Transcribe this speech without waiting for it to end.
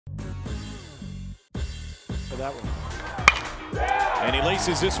that one. And he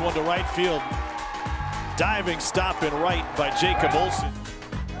laces this one to right field. Diving stop in right by Jacob Olson.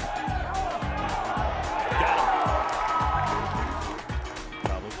 Got him.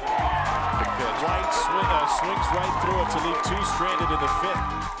 Probably. White swings right through it to leave two stranded in the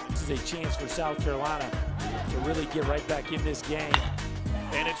fifth. This is a chance for South Carolina to really get right back in this game.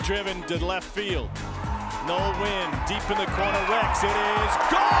 And it's driven to left field. No win, deep in the corner. Rex, it is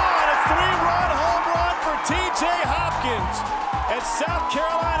gone! A three-run home run for T.J. Hopkins. And South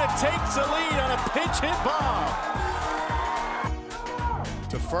Carolina takes the lead on a pinch hit bomb.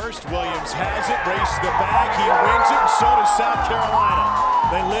 To first, Williams has it, races the bag, he wins it, and so does South Carolina.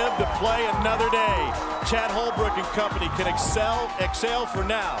 They live to play another day. Chad Holbrook and company can exhale for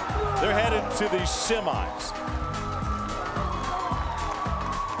now. They're headed to the semis.